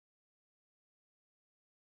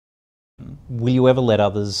will you ever let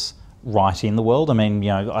others write in the world? I mean,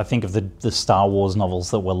 I think of the Star Wars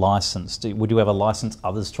novels that were licensed. Would you ever license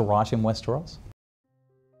others to write in Westeros?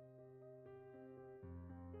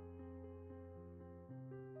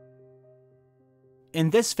 In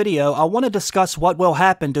this video, I want to discuss what will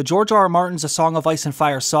happen to George R.R. Martin's A Song of Ice and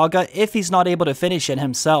Fire saga if he's not able to finish it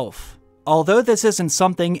himself. Although this isn't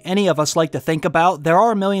something any of us like to think about, there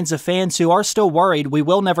are millions of fans who are still worried we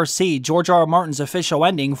will never see George R.R. Martin's official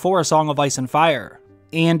ending for A Song of Ice and Fire.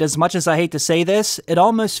 And as much as I hate to say this, it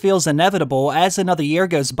almost feels inevitable as another year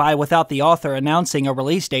goes by without the author announcing a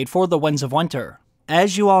release date for The Winds of Winter.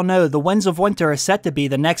 As you all know, The Winds of Winter is set to be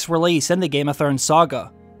the next release in the Game of Thrones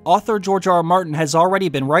saga. Author George R.R. Martin has already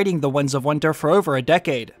been writing The Winds of Winter for over a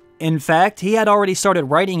decade. In fact, he had already started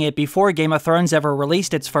writing it before Game of Thrones ever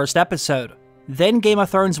released its first episode. Then Game of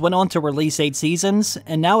Thrones went on to release 8 seasons,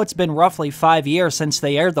 and now it's been roughly 5 years since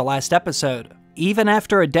they aired the last episode. Even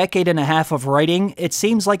after a decade and a half of writing, it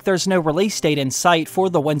seems like there's no release date in sight for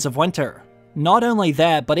The Winds of Winter. Not only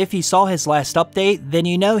that, but if you saw his last update, then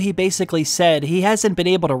you know he basically said he hasn't been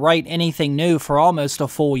able to write anything new for almost a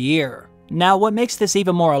full year. Now, what makes this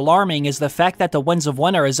even more alarming is the fact that The Winds of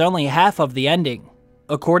Winter is only half of the ending.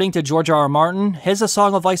 According to George R.R. Martin, his A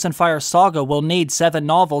Song of Ice and Fire saga will need 7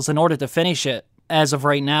 novels in order to finish it. As of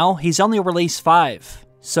right now, he's only released 5.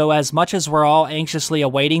 So as much as we're all anxiously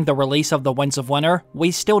awaiting the release of The Winds of Winter,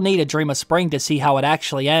 we still need A Dream of Spring to see how it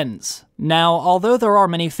actually ends. Now, although there are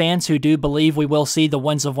many fans who do believe we will see The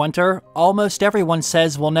Winds of Winter, almost everyone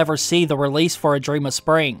says we'll never see the release for A Dream of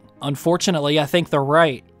Spring. Unfortunately, I think they're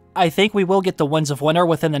right. I think we will get The Winds of Winter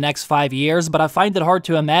within the next 5 years, but I find it hard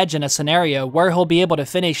to imagine a scenario where he'll be able to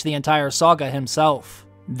finish the entire saga himself.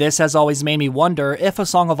 This has always made me wonder if A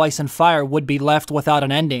Song of Ice and Fire would be left without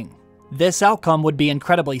an ending. This outcome would be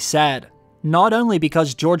incredibly sad. Not only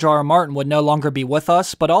because George R.R. Martin would no longer be with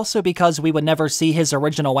us, but also because we would never see his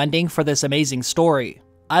original ending for this amazing story.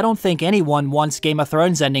 I don't think anyone wants Game of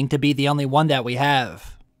Thrones ending to be the only one that we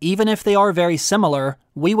have. Even if they are very similar,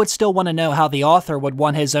 we would still want to know how the author would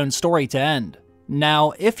want his own story to end.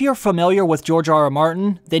 Now, if you're familiar with George R.R.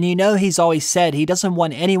 Martin, then you know he's always said he doesn't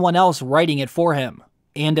want anyone else writing it for him.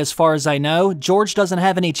 And as far as I know, George doesn't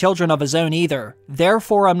have any children of his own either.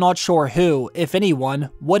 Therefore, I'm not sure who, if anyone,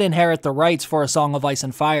 would inherit the rights for A Song of Ice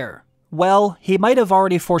and Fire. Well, he might have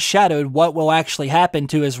already foreshadowed what will actually happen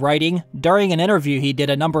to his writing during an interview he did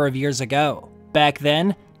a number of years ago. Back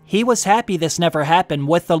then, he was happy this never happened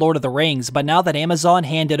with The Lord of the Rings, but now that Amazon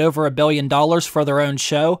handed over $1 billion for their own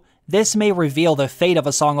show, this may reveal the fate of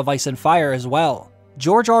A Song of Ice and Fire as well.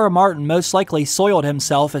 George R.R. Martin most likely soiled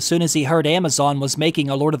himself as soon as he heard Amazon was making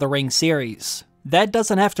a Lord of the Rings series. That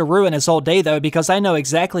doesn't have to ruin his whole day though, because I know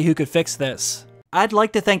exactly who could fix this. I'd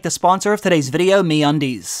like to thank the sponsor of today's video,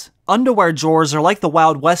 MeUndies. Underwear drawers are like the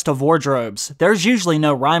Wild West of wardrobes. There's usually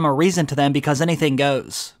no rhyme or reason to them because anything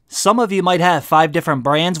goes. Some of you might have 5 different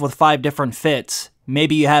brands with 5 different fits.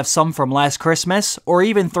 Maybe you have some from last Christmas, or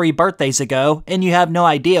even 3 birthdays ago, and you have no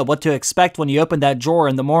idea what to expect when you open that drawer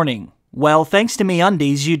in the morning. Well, thanks to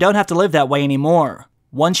MeUndies, you don't have to live that way anymore.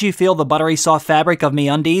 Once you feel the buttery soft fabric of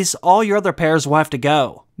MeUndies, all your other pairs will have to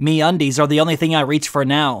go. MeUndies are the only thing I reach for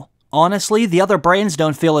now. Honestly, the other brands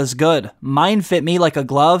don't feel as good. Mine fit me like a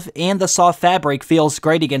glove, and the soft fabric feels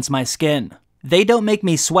great against my skin. They don't make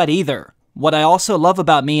me sweat either. What I also love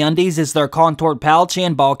about MeUndies is their contoured pouch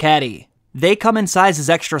and ball caddy. They come in sizes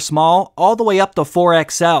extra small, all the way up to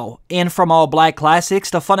 4XL, and from all black classics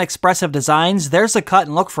to fun expressive designs, there's a cut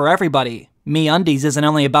and look for everybody. MeUndies isn't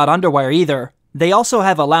only about underwear either. They also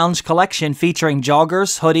have a lounge collection featuring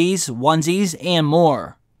joggers, hoodies, onesies, and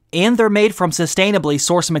more. And they're made from sustainably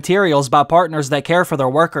sourced materials by partners that care for their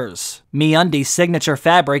workers. MeUndies' signature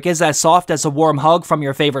fabric is as soft as a warm hug from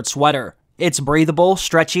your favorite sweater. It's breathable,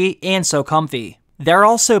 stretchy, and so comfy. They're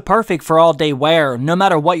also perfect for all-day wear, no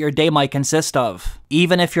matter what your day might consist of.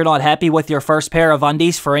 Even if you're not happy with your first pair of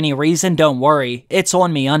undies for any reason, don't worry, it's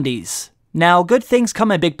on MeUndies. Now, good things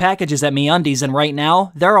come in big packages at MeUndies, and right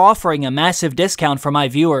now, they're offering a massive discount for my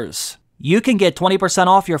viewers. You can get 20%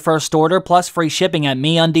 off your first order plus free shipping at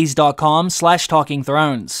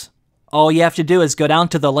MeUndies.com/TalkingThrones. All you have to do is go down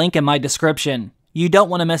to the link in my description. You don't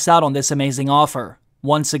want to miss out on this amazing offer.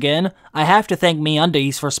 Once again, I have to thank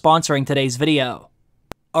MeUndies for sponsoring today's video.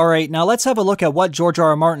 Alright, now let's have a look at what George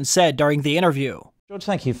R.R. Martin said during the interview. George,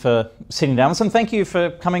 thank you for sitting down with us, and thank you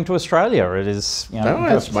for coming to Australia. It is, No,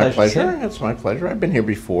 it's my pleasure. It's my pleasure. I've been here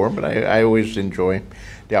before, but I always enjoy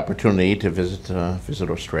the opportunity to visit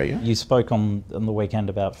Australia. You spoke on the weekend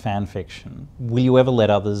about fan fiction. Will you ever let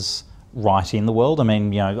others write in the world? I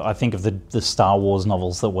mean, I think of the Star Wars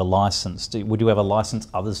novels that were licensed. Would you ever license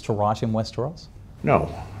others to write in Westeros?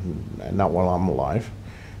 No, not while I'm alive.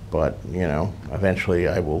 But, you know, eventually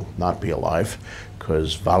I will not be alive,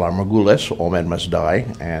 because Valar Morghulis, all men must die,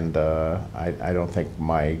 and I don't think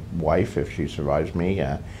my wife, if she survives me,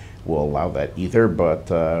 will allow that either. But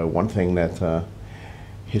one thing that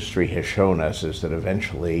history has shown us is that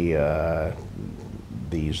eventually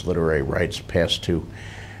these literary rights pass to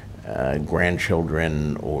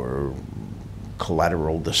grandchildren or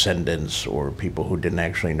collateral descendants, or people who didn't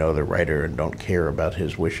actually know the writer and don't care about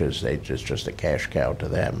his wishes. They just a cash cow to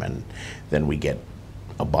them, and then we get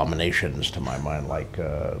abominations, to my mind, like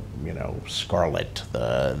you know, Scarlet,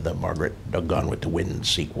 the Margaret, the Gone with the Wind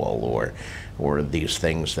sequel, or these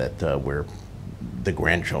things that where the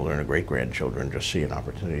grandchildren or great grandchildren just see an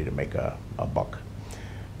opportunity to make a buck.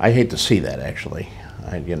 I hate to see that, actually.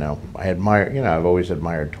 You know, I admire, you know, I've always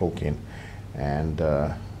admired Tolkien, and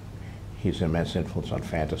he's an immense influence on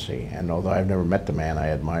fantasy. And although I've never met the man, I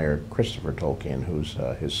admire Christopher Tolkien, who's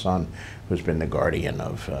his son, who's been the guardian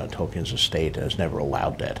of Tolkien's estate, and has never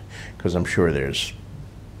allowed that. Because I'm sure there's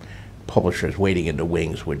publishers waiting in the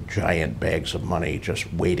wings with giant bags of money,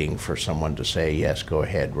 just waiting for someone to say, yes, go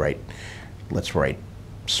ahead, let's write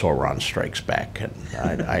Sauron Strikes Back.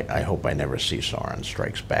 And I hope I never see Sauron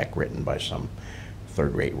Strikes Back written by some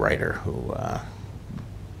third-rate writer who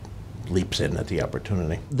leaps in at the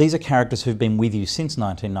opportunity. These are characters who've been with you since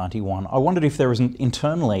 1991. I wondered if there was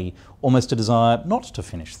internally almost a desire not to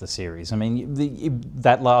finish the series. I mean,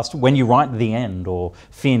 that last, when you write the end, or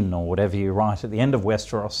Finn, or whatever you write at the end of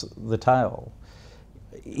Westeros, the tale,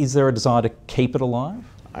 is there a desire to keep it alive?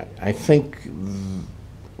 I think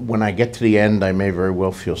when I get to the end, I may very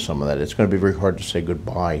well feel some of that. It's going to be very hard to say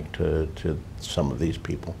goodbye to some of these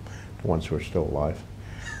people, the ones who are still alive.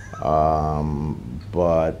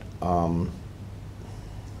 But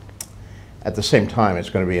at the same time, it's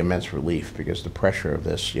going to be immense relief, because the pressure of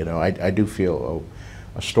this, you know, I do feel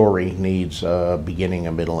a story needs a beginning,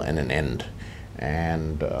 a middle, and an end.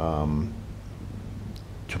 And to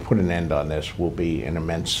put an end on this will be an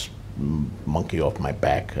immense monkey off my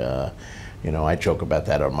back. You know, I joke about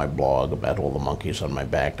that on my blog, about all the monkeys on my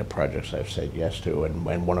back, the projects I've said yes to, and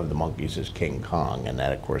one of the monkeys is King Kong, and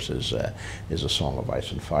that, of course, is A Song of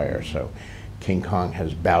Ice and Fire. So King Kong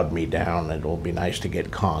has bowed me down. It will be nice to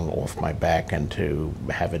get Kong off my back and to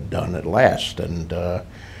have it done at last, and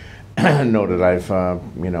know that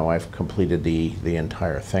I've completed the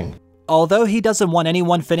entire thing. Although he doesn't want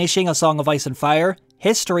anyone finishing A Song of Ice and Fire,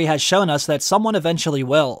 history has shown us that someone eventually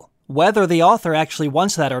will, whether the author actually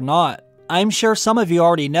wants that or not. I'm sure some of you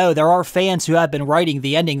already know there are fans who have been writing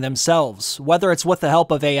the ending themselves, whether it's with the help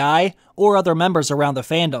of AI or other members around the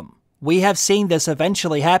fandom. We have seen this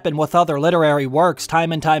eventually happen with other literary works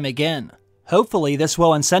time and time again. Hopefully this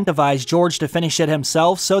will incentivize George to finish it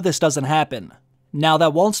himself so this doesn't happen. Now,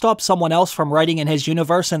 that won't stop someone else from writing in his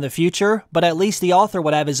universe in the future, but at least the author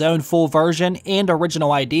would have his own full version and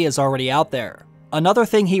original ideas already out there. Another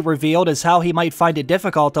thing he revealed is how he might find it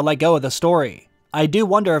difficult to let go of the story. I do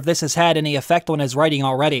wonder if this has had any effect on his writing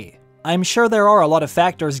already. I'm sure there are a lot of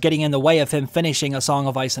factors getting in the way of him finishing A Song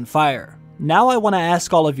of Ice and Fire. Now I want to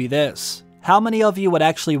ask all of you this. How many of you would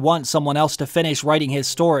actually want someone else to finish writing his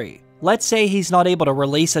story? Let's say he's not able to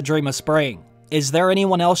release A Dream of Spring. Is there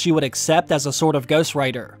anyone else you would accept as a sort of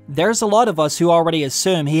ghostwriter? There's a lot of us who already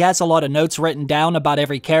assume he has a lot of notes written down about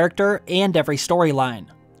every character and every storyline.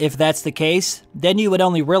 If that's the case, then you would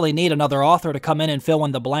only really need another author to come in and fill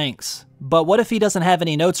in the blanks. But what if he doesn't have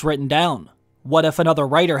any notes written down? What if another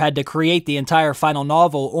writer had to create the entire final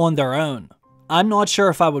novel on their own? I'm not sure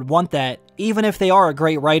if I would want that, even if they are a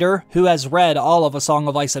great writer who has read all of A Song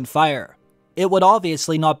of Ice and Fire. It would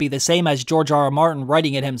obviously not be the same as George R.R. Martin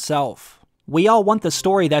writing it himself. We all want the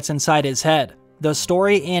story that's inside his head, the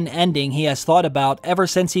story and ending he has thought about ever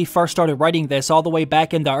since he first started writing this all the way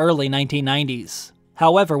back in the early 1990s.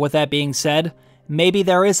 However, with that being said, maybe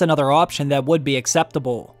there is another option that would be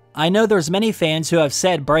acceptable. I know there's many fans who have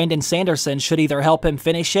said Brandon Sanderson should either help him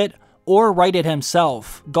finish it or write it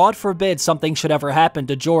himself. God forbid something should ever happen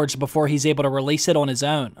to George before he's able to release it on his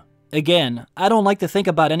own. Again, I don't like to think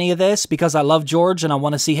about any of this because I love George and I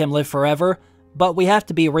want to see him live forever, but we have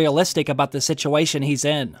to be realistic about the situation he's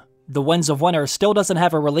in. The Winds of Winter still doesn't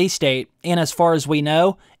have a release date, and as far as we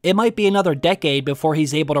know, it might be another decade before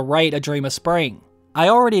he's able to write A Dream of Spring. I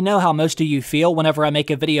already know how most of you feel whenever I make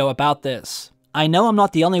a video about this. I know I'm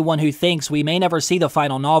not the only one who thinks we may never see the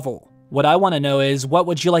final novel. What I want to know is, what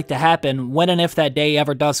would you like to happen when and if that day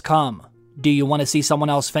ever does come? Do you want to see someone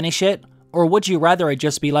else finish it, or would you rather it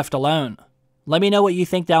just be left alone? Let me know what you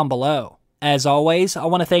think down below. As always, I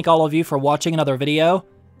want to thank all of you for watching another video.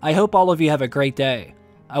 I hope all of you have a great day.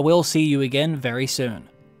 I will see you again very soon.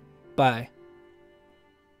 Bye.